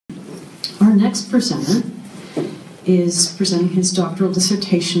Our next presenter is presenting his doctoral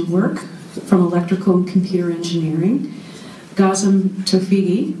dissertation work from electrical and computer engineering. Ghazem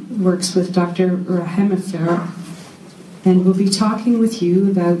Tofigi works with Dr. Rahimafar and will be talking with you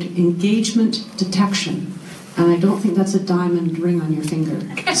about engagement detection. And I don't think that's a diamond ring on your finger.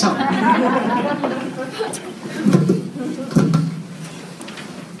 So.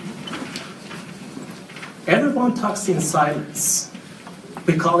 Everyone talks in silence.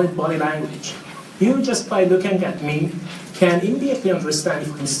 We call it body language. You, just by looking at me, can immediately understand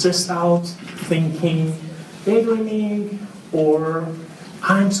if I'm stressed out, thinking, daydreaming, or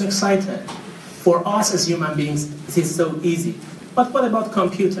I'm so excited. For us as human beings, it is so easy. But what about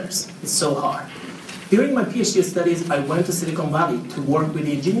computers? It's so hard. During my PhD studies, I went to Silicon Valley to work with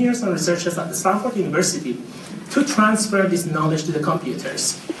engineers and researchers at Stanford University to transfer this knowledge to the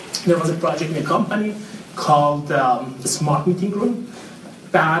computers. There was a project in a company called the Smart Meeting Room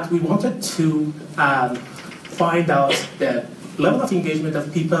that we wanted to find out the level of engagement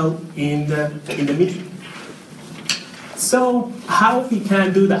of people in the meeting. So how we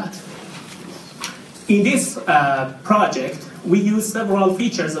can do that? In this project, we use several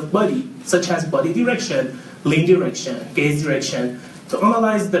features of body, such as body direction, lean direction, gaze direction, to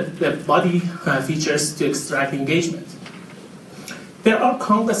analyze the body features to extract engagement. There are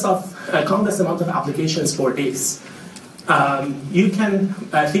countless amount of applications for this. You can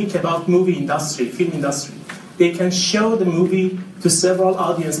think about movie industry, film industry. They can show the movie to several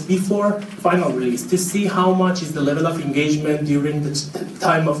audience before final release to see how much is the level of engagement during the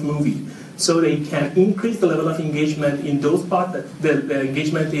time of movie. So they can increase the level of engagement in those parts that the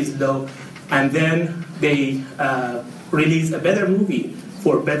engagement is low, and then they release a better movie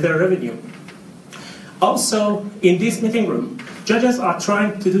for better revenue. Also, in this meeting room, judges are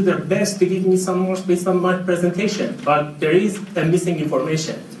trying to do their best to give me some marks based on my presentation, but there is a missing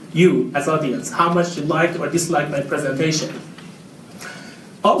information. You, as audience, how much you liked or disliked my presentation.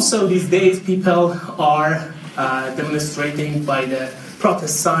 Also, these days, people are demonstrating by the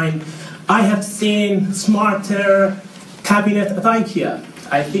protest sign. I have seen smarter cabinet at IKEA.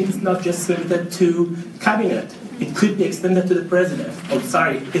 I think it's not just limited to cabinet. It could be extended to the president. Oh,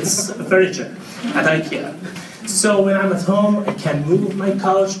 sorry, it's furniture at IKEA. So when I'm at home, I can move my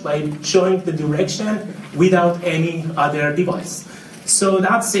couch by showing the direction without any other device. So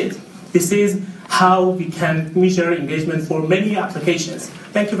that's it. This is how we can measure engagement for many applications.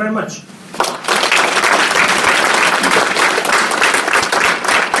 Thank you very much.